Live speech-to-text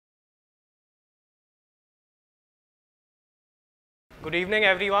Good evening,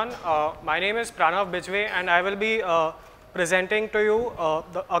 everyone. My name is Pranav Bijwe, and I will be presenting to you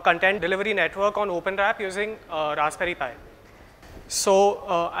a content delivery network on OpenRAP using Raspberry Pi. So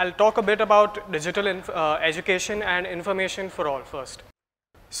I'll talk a bit about digital education and information for all first.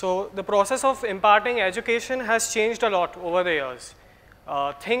 So the process of imparting education has changed a lot over the years.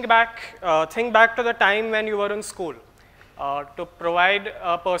 Think back to the time when you were in school. To provide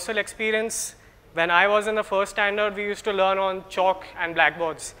a personal experience, when I was in the first standard, we used to learn on chalk and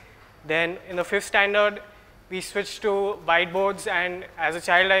blackboards. Then in the 5th standard, we switched to whiteboards, and as a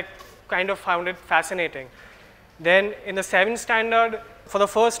child, I kind of found it fascinating. Then in the 7th standard, for the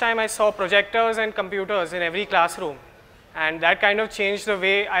first time, I saw projectors and computers in every classroom. And that kind of changed the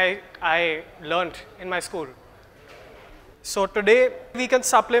way I learned in my school. So today, we can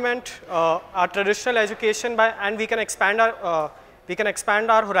supplement our traditional education and we can expand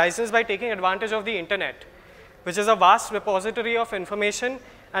our horizons by taking advantage of the internet, which is a vast repository of information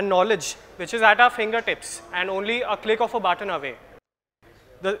and knowledge, which is at our fingertips and only a click of a button away.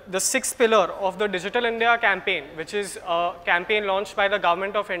 The 6th pillar of the Digital India campaign, which is a campaign launched by the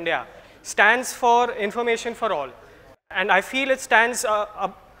Government of India, stands for information for all. And I feel it stands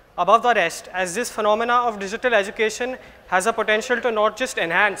above the rest, as this phenomena of digital education has a potential to not just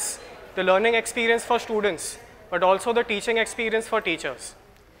enhance the learning experience for students, but also the teaching experience for teachers.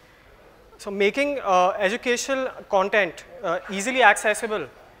 So making educational content easily accessible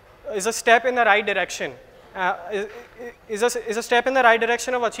is a step in the right direction, is a step in the right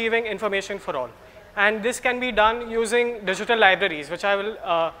direction of achieving information for all. And this can be done using digital libraries, which I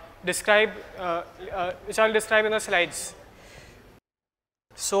will describe in the slides.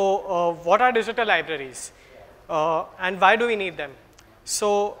 So what are digital libraries and why do we need them?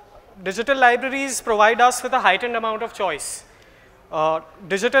 So digital libraries provide us with a heightened amount of choice.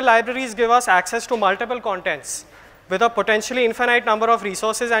 Digital libraries give us access to multiple contents with a potentially infinite number of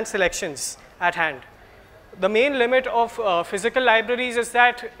resources and selections at hand. The main limit of physical libraries is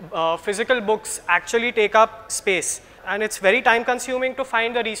that physical books actually take up space, and it's very time consuming to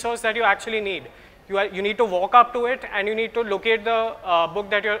find the resource that you actually need. You need to walk up to it, and you need to locate the book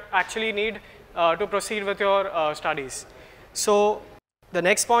that you actually need to proceed with your studies. So the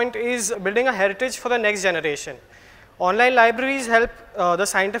next point is building a heritage for the next generation. Online libraries help the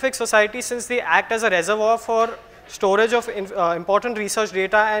scientific society, since they act as a reservoir for storage of important research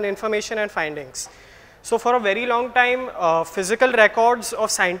data and information and findings. So for a very long time, physical records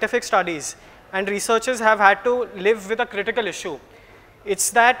of scientific studies and researchers have had to live with a critical issue.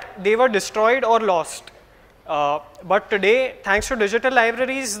 It's that they were destroyed or lost. But today, thanks to digital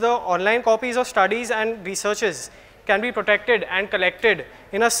libraries, the online copies of studies and researches can be protected and collected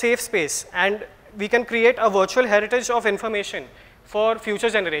in a safe space, and we can create a virtual heritage of information for future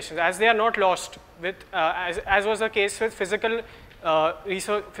generations, as they are not lost with, as was the case with physical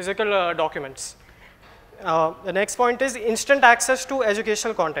documents. The next point is instant access to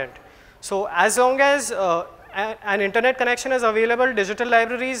educational content. So as long as an internet connection is available, digital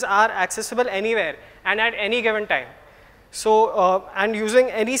libraries are accessible anywhere and at any given time. So, and using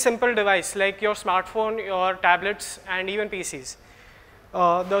any simple device like your smartphone, your tablets, and even PCs.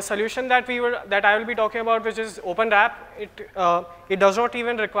 The solution that I will be talking about, which is OpenRAP, it does not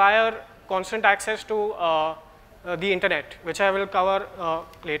even require constant access to the internet, which I will cover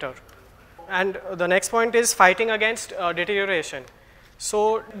later. And the next point is fighting against deterioration.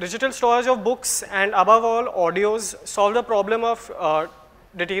 So digital storage of books and above all audios solve the problem of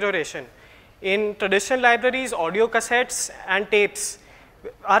deterioration. In traditional libraries, audio cassettes and tapes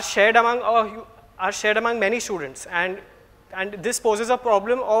are shared among many students, and this poses a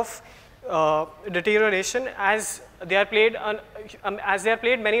problem of deterioration as they are played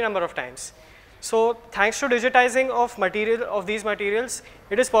many number of times. So thanks to digitizing of these materials,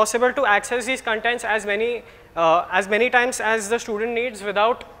 it is possible to access these contents as many times as the student needs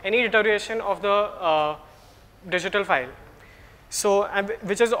without any deterioration of the digital file. So,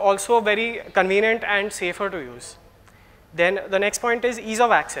 which is also very convenient and safer to use. Then the next point is ease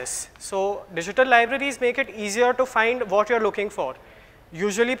of access. So digital libraries make it easier to find what you're looking for,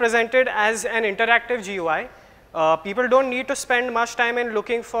 usually presented as an interactive GUI. People don't need to spend much time in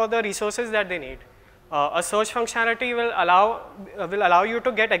looking for the resources that they need. A search functionality will allow you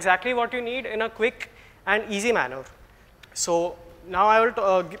to get exactly what you need in a quick and easy manner. So now I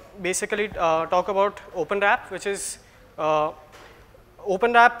will basically talk about OpenRAP, which is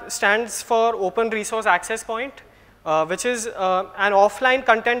OpenRAP stands for Open Resource Access Point, which is an offline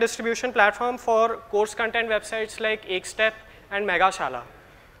content distribution platform for course content websites like Ekstep and Megashala.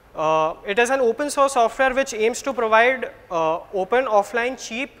 It is an open source software which aims to provide open, offline,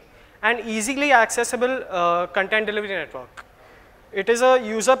 cheap, and easily accessible content delivery network. It is a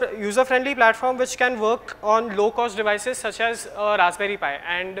user-friendly platform which can work on low-cost devices such as Raspberry Pi.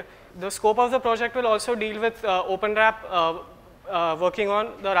 And the scope of the project will also deal with OpenRAP working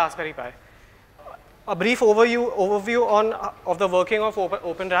on the Raspberry Pi. A brief overview of the working of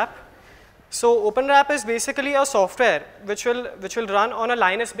OpenRAP. So OpenRAP is basically a software which will run on a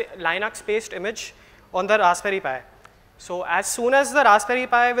Linux-based image on the Raspberry Pi. So as soon as the Raspberry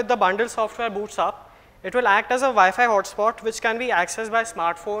Pi with the bundled software boots up, it will act as a Wi-Fi hotspot which can be accessed by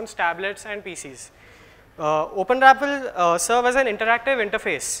smartphones, tablets, and PCs. OpenRAP will serve as an interactive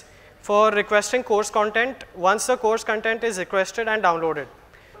interface for requesting course content once the course content is requested and downloaded.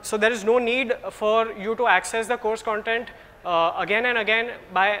 So there is no need for you to access the course content again and again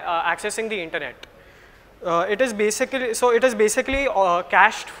by accessing the internet. It is basically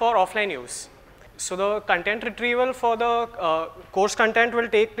cached for offline use. So the content retrieval for the course content will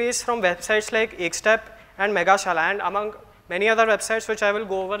take place from websites like Ekstep and Megashala and among many other websites which I will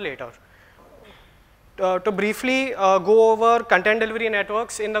go over later. To briefly go over content delivery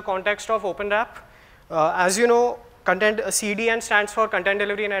networks in the context of OpenRAP, as you know, CDN stands for Content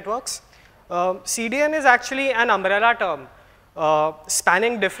Delivery Networks. CDN is actually an umbrella term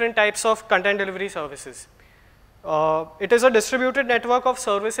spanning different types of content delivery services. It is a distributed network of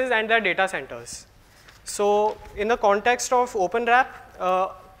services and their data centers. So in the context of OpenRAP,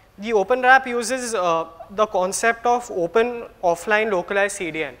 the OpenRAP uses the concept of open offline localized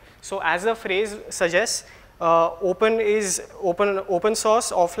CDN. So as the phrase suggests, open is open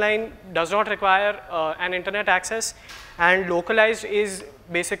source, offline does not require an internet access, and localized is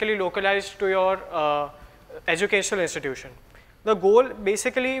basically localized to your educational institution. The goal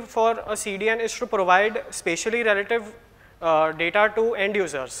basically for a CDN is to provide spatially relative data to end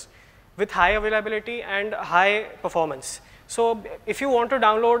users with high availability and high performance. So if you want to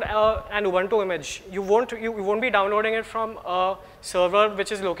download an Ubuntu image, you won't be downloading it from a server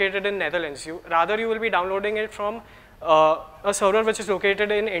which is located in Netherlands. Rather you will be downloading it from a server which is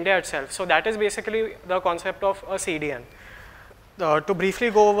located in India itself. So that is basically the concept of a CDN. To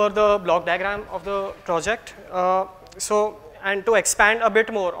briefly go over the block diagram of the project, and to expand a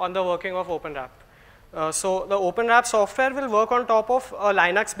bit more on the working of OpenRAP. So the OpenRAP software will work on top of a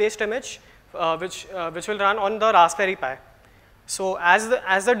Linux-based image, which will run on the Raspberry Pi. So as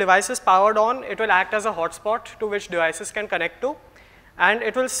the device is powered on, it will act as a hotspot to which devices can connect to, and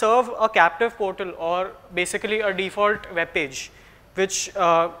it will serve a captive portal or basically a default web page, which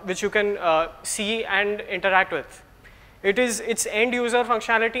you can see and interact with. Its end user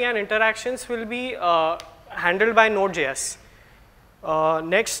functionality and interactions will be handled by Node.js.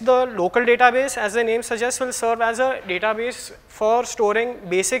 Next, the local database, as the name suggests, will serve as a database for storing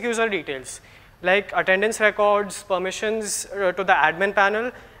basic user details like attendance records, permissions to the admin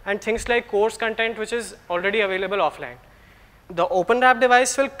panel, and things like course content which is already available offline. The OpenRAP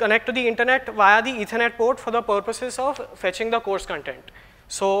device will connect to the internet via the Ethernet port for the purposes of fetching the course content.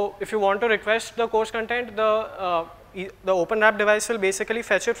 So if you want to request the course content, the OpenRAP device will basically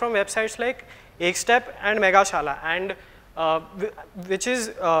fetch it from websites like Ekstep and Megashala, and which is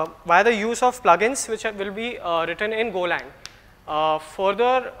via the use of plugins which will be written in Golang.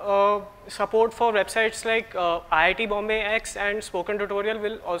 Further support for websites like IIT Bombay X and Spoken Tutorial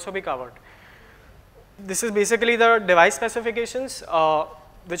will also be covered. This is basically the device specifications,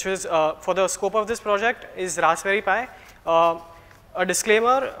 which is for the scope of this project is Raspberry Pi. A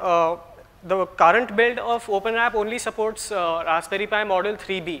disclaimer, the current build of OpenRAP only supports Raspberry Pi model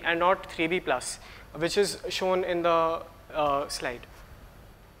 3B and not 3B plus, which is shown in the slide.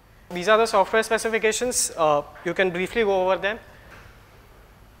 These are the software specifications. You can briefly go over them.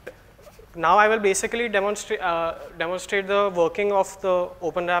 Now I will basically demonstrate the working of the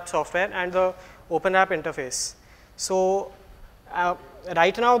OpenRAP software and the OpenRAP interface. So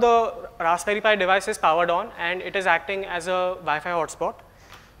right now the Raspberry Pi device is powered on and it is acting as a Wi-Fi hotspot.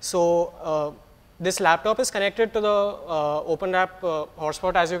 So this laptop is connected to the OpenRAP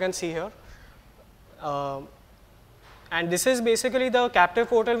hotspot, as you can see here. And this is basically the captive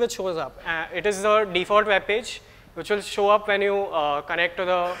portal which shows up. It is the default web page which will show up when you connect to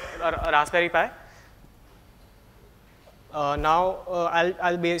the Raspberry Pi. Now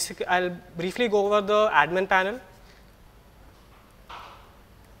I'll briefly go over the admin panel.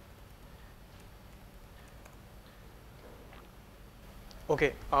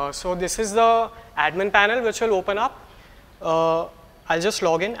 Okay, so this is the admin panel which will open up. I'll just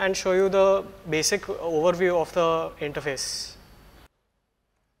log in and show you the basic overview of the interface.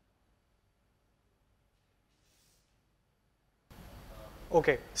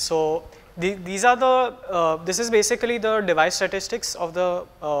 Okay, so these are the, this is basically the device statistics of the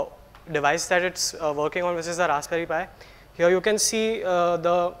device that it's working on, which is the Raspberry Pi. here you can see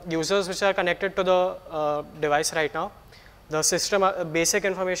the users which are connected to the device right now. The system, basic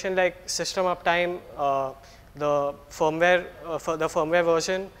information like system uptime, the firmware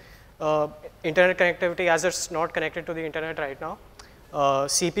version, internet connectivity as it's not connected to the internet right now,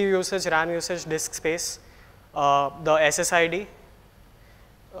 CPU usage, RAM usage, disk space, the SSID.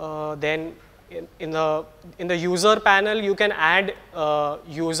 Then in the user panel, you can add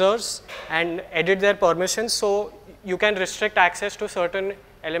users and edit their permissions, so you can restrict access to certain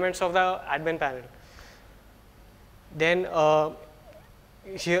elements of the admin panel. Then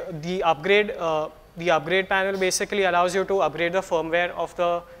here the upgrade panel basically allows you to upgrade the firmware of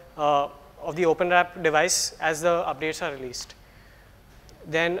the OpenRAP device as the updates are released.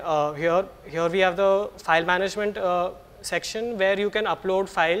 Then here we have the file management section where you can upload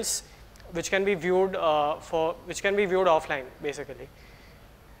files which can be viewed offline basically.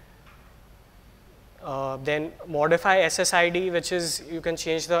 Then modify SSID, which is you can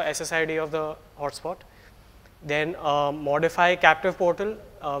change the SSID of the hotspot. Then modify captive portal,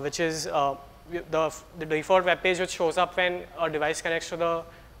 which is the default web page which shows up when a device connects to the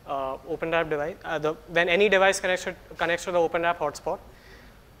OpenRAP device, when any device connects to the OpenRAP hotspot.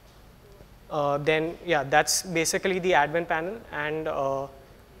 Then yeah, that's basically the admin panel,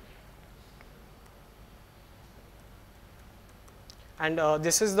 and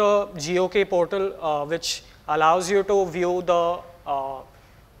this is the GOK portal, which allows you to view the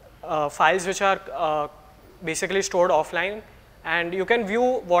files which are basically stored offline, and you can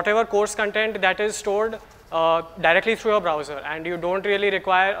view whatever course content that is stored directly through your browser, and you don't really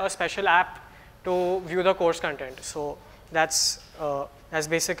require a special app to view the course content. So that's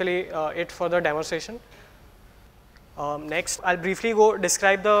basically it for the demonstration. Next, I'll briefly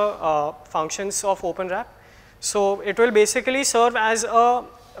describe the functions of OpenRAP. So it will basically serve as a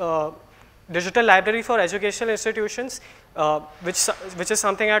digital library for educational institutions, which is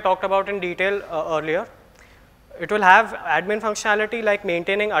something I talked about in detail earlier. It will have admin functionality like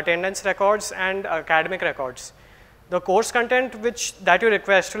maintaining attendance records and academic records. The course content that you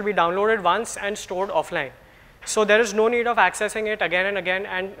request will be downloaded once and stored offline. So there is no need of accessing it again and again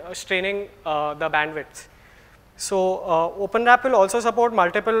and straining the bandwidth. So OpenRAP will also support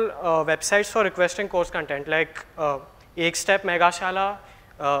multiple websites for requesting course content like Ekstep, Megashala,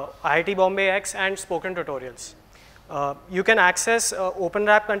 IIT Bombay X, and Spoken Tutorials. You can access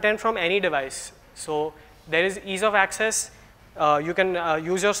OpenRAP content from any device. So there is ease of access. You can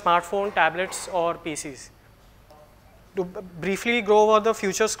use your smartphone, tablets, or PCs. To briefly go over the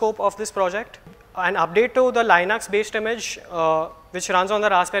future scope of this project, an update to the Linux-based image, which runs on the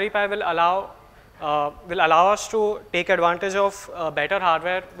Raspberry Pi, will allow us to take advantage of better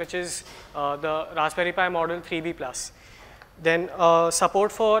hardware, which is the Raspberry Pi model 3B+. Then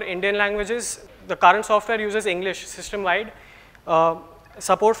support for Indian languages. The current software uses English system-wide.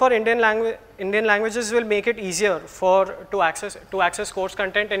 Support for Indian languages will make it easier to access course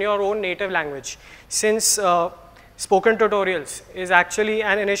content in your own native language, since Spoken Tutorials is actually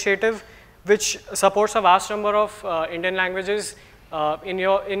an initiative which supports a vast number of Indian languages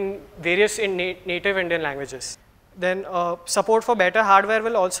in various native Indian languages. Then support for better hardware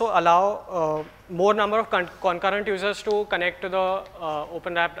will also allow more number of concurrent users to connect to the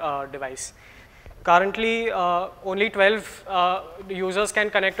OpenRAP device. Currently, only 12 users can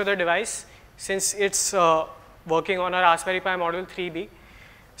connect to the device since it's working on a Raspberry Pi model 3B.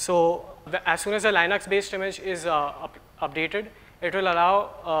 So as soon as the Linux-based image is updated, it will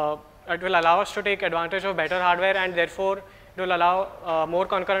allow us to take advantage of better hardware, and therefore it will allow more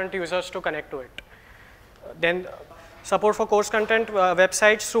concurrent users to connect to it. Then support for course content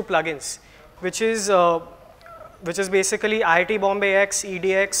websites through plugins, which is basically IIT Bombay X,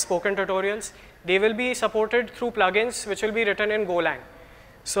 EDX, Spoken Tutorials. They will be supported through plugins which will be written in Golang.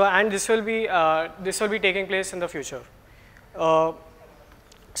 So, and this will be taking place in the future.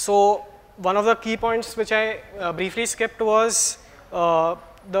 So one of the key points which I briefly skipped was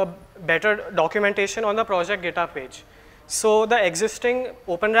the better documentation on the project GitHub page. So the existing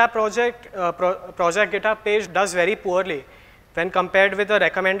OpenRAP project GitHub page does very poorly when compared with the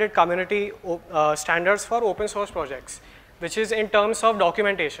recommended community standards for open source projects, which is in terms of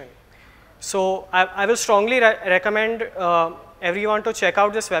documentation. So I will strongly recommend everyone to check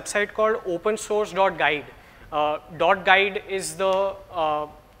out this website called opensource.guide. .guide is the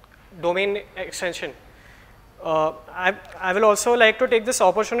domain extension. I will also like to take this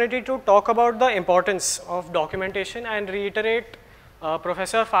opportunity to talk about the importance of documentation and reiterate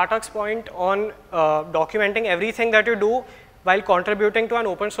Professor Phatak's point on documenting everything that you do while contributing to an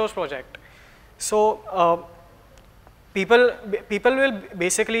open source project. So people will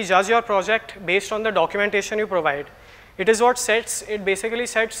basically judge your project based on the documentation you provide. It basically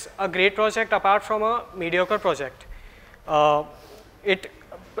sets a great project apart from a mediocre project. Uh,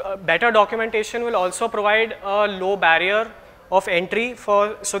 Better documentation will also provide a low barrier of entry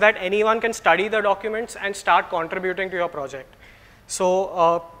so that anyone can study the documents and start contributing to your project.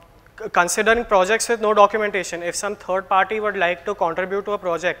 So considering projects with no documentation, if some third party would like to contribute to a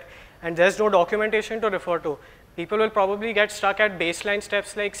project and there's no documentation to refer to, people will probably get stuck at baseline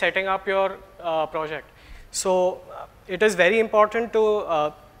steps like setting up your project. So it is very important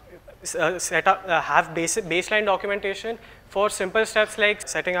to have baseline documentation for simple steps like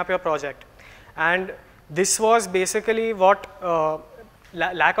setting up your project. And this was basically what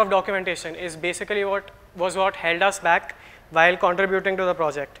lack of documentation is basically what held us back while contributing to the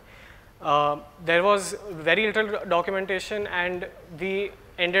project. There was very little documentation, and we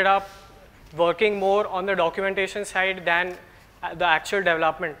ended up working more on the documentation side than the actual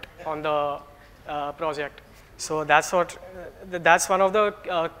development on the project. So that's one of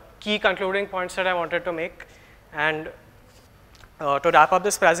the key concluding points that I wanted to make. And to wrap up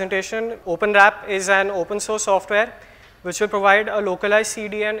this presentation, OpenRAP is an open source software which will provide a localized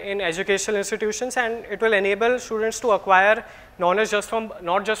CDN in educational institutions, and it will enable students to acquire knowledge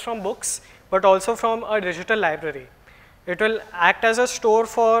not just from books, but also from a digital library. It will act as a store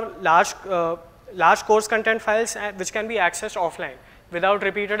for large course content files which can be accessed offline without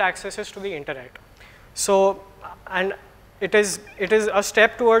repeated accesses to the internet. So, and it is a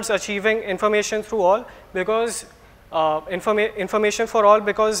step towards achieving information through all, because information for all,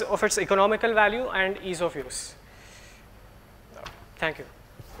 because of its economical value and ease of use. Thank you.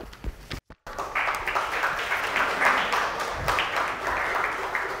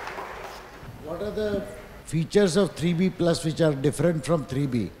 What are the features of 3B plus which are different from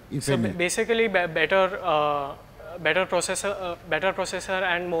 3B, if so any? Basically, better processor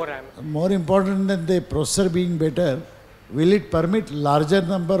and more RAM. More important than the processor being better, will it permit larger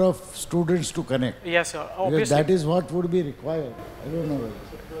number of students to connect? Yes, sir. Because Obviously. that is what would be required. I don't know.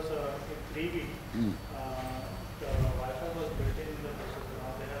 Because in 3B, the Wi-Fi was built in the processor.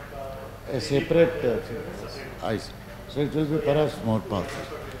 Now they have A separate, I see. So it will be perhaps more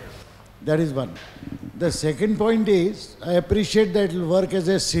powerful. That is one. The second point is, I appreciate that it will work as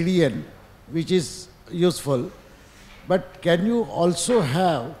a CDN, which is useful, but can you also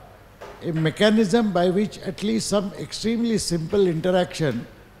have a mechanism by which at least some extremely simple interaction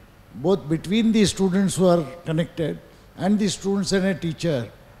both between the students who are connected and the students and a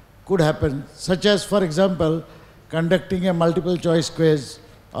teacher could happen, such as, for example, conducting a multiple choice quiz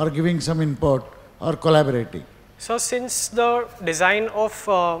or giving some input or collaborating? So since the design of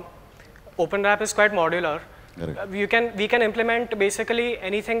OpenRAP is quite modular, we can implement basically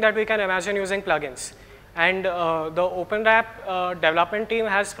anything that we can imagine using plugins. And the OpenRAP development team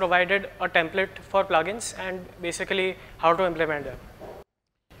has provided a template for plugins and basically how to implement them.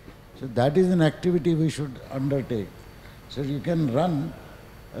 So that is an activity we should undertake. So you can run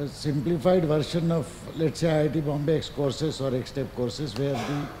a simplified version of, let's say, IIT Bombay X courses or X-Step courses where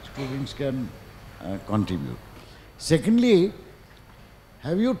the students can contribute. Secondly,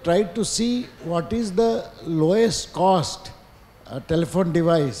 have you tried to see what is the lowest cost telephone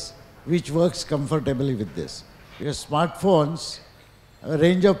device which works comfortably with this? Because smartphones have a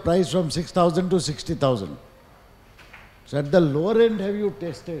range of price from 6,000 to 60,000. So at the lower end, have you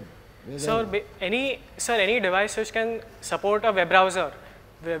tested? So any device which can support a web browser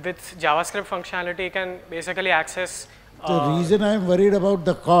with JavaScript functionality can basically access. The reason I am worried about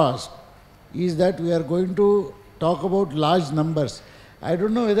the cost is that we are going to talk about large numbers. I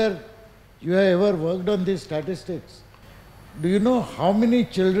don't know whether you have ever worked on these statistics. Do you know how many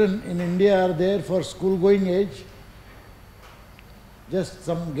children in India are there for school going age? Just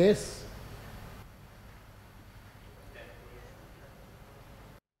some guess.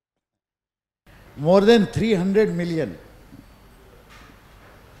 More than 300 million.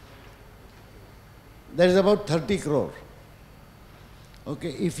 That is about 30 crore. Okay,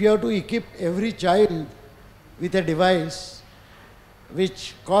 if you have to equip every child with a device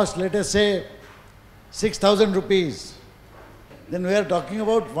which costs, let us say, 6,000 rupees, then we are talking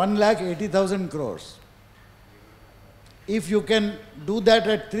about 1,80,000 crores. If you can do that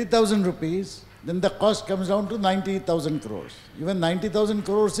at 3,000 rupees, then the cost comes down to 90,000 crores. Even 90,000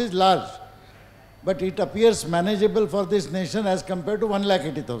 crores is large, but it appears manageable for this nation as compared to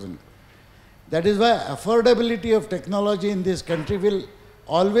 1,80,000. That is why affordability of technology in this country will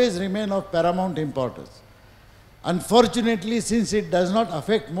always remain of paramount importance. Unfortunately, since it does not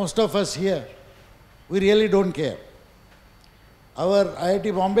affect most of us here, we really don't care. Our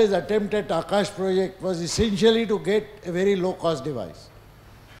IIT Bombay's attempt at Akash project was essentially to get a very low cost device.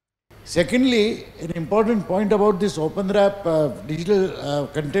 Secondly, an important point about this OpenRAP digital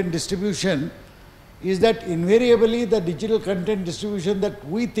content distribution is that invariably the digital content distribution that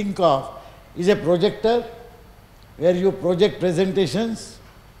we think of is a projector where you project presentations,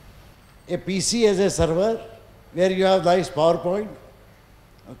 a PC as a server where you have nice PowerPoint.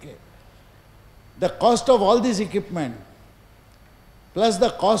 Okay. The cost of all this equipment plus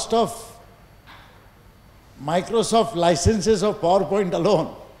the cost of Microsoft licenses of PowerPoint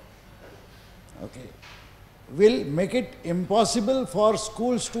alone, okay, will make it impossible for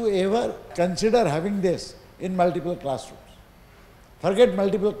schools to ever consider having this in multiple classrooms. Forget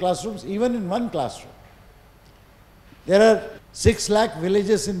multiple classrooms, even in one classroom. There are 6 lakh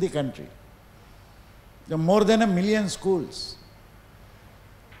villages in the country. There are more than 1 million schools.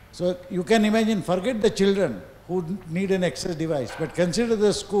 So you can imagine, forget the children who need an access device, but consider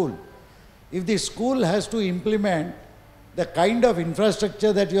the school. If the school has to implement the kind of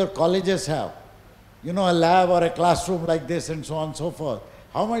infrastructure that your colleges have, you know, a lab or a classroom like this and so on and so forth,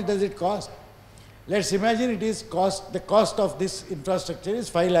 how much does it cost? Let's imagine the cost of this infrastructure is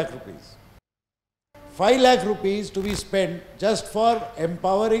 5 lakh rupees. 5 lakh rupees to be spent just for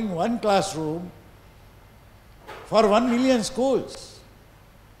empowering one classroom for 1 million schools.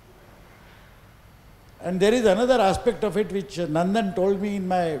 And there is another aspect of it which Nandan told me in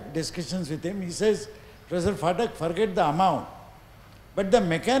my discussions with him. He says, Professor Phatak, forget the amount, but the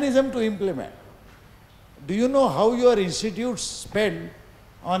mechanism to implement. Do you know how your institutes spend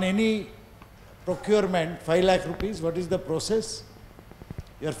on any procurement 5 lakh rupees? What is the process?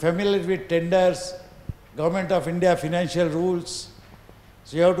 You are familiar with tenders, Government of India financial rules.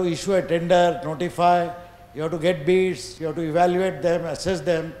 So you have to issue a tender, notify, you have to get bids, you have to evaluate them, assess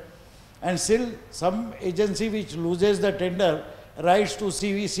them. And still some agency which loses the tender writes to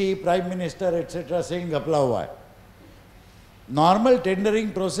CVC, Prime Minister, etc. saying Gapla hua hai. Normal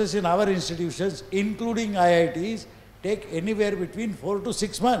tendering process in our institutions, including IITs, take anywhere between 4 to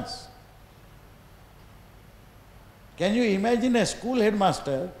 6 months. Can you imagine a school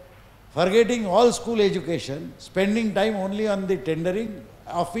headmaster forgetting all school education, spending time only on the tendering,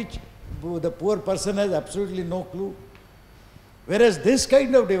 of which the poor person has absolutely no clue? Whereas this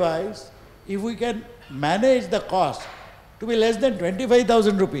kind of device, if we can manage the cost to be less than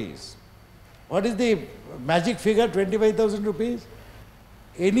 25,000 rupees, what is the magic figure, 25,000 rupees?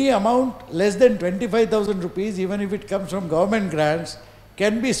 Any amount less than 25,000 rupees, even if it comes from government grants,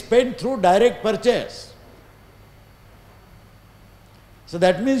 can be spent through direct purchase. So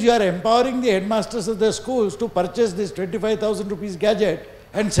that means you are empowering the headmasters of the schools to purchase this 25,000 rupees gadget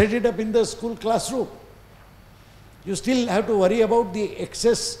and set it up in the school classroom. You still have to worry about the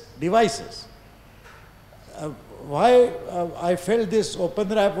excess devices. Why I felt this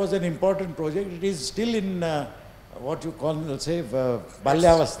OpenRAP was an important project, it is still in what you call, let's say,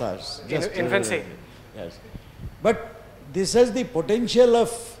 balyavasthas. Infancy. Yes. But this has the potential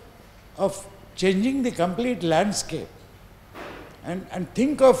of changing the complete landscape. And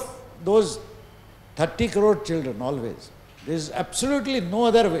think of those 30 crore children always. There is absolutely no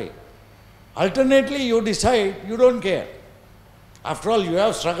other way. Alternately, you decide you don't care. After all, you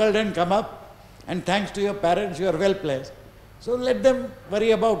have struggled and come up, and thanks to your parents, you are well placed. So let them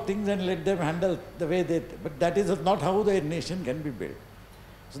worry about things and let them handle the way they, but that is not how the nation can be built.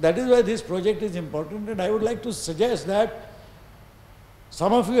 So that is why this project is important, and I would like to suggest that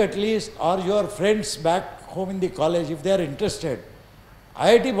some of you at least, or your friends back home in the college, if they are interested,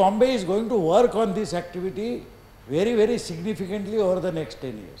 IIT Bombay is going to work on this activity very, very significantly over the next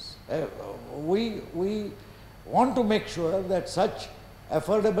 10 years. We want to make sure that such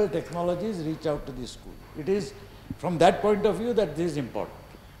affordable technologies reach out to the school. It is from that point of view that this is important.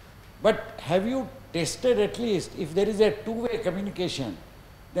 But have you tested at least, if there is a two-way communication,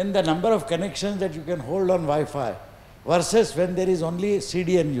 then the number of connections that you can hold on Wi-Fi versus when there is only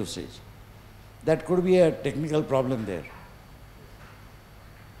CDN usage? That could be a technical problem there.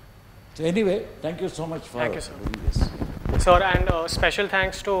 So anyway, thank you so much for doing this. Sir, and special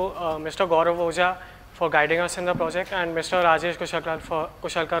thanks to Mr. Gaurav Oja for guiding us in the project, and Mr. Rajesh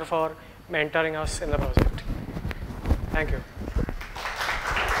Kushalkar for mentoring us in the project. Thank you.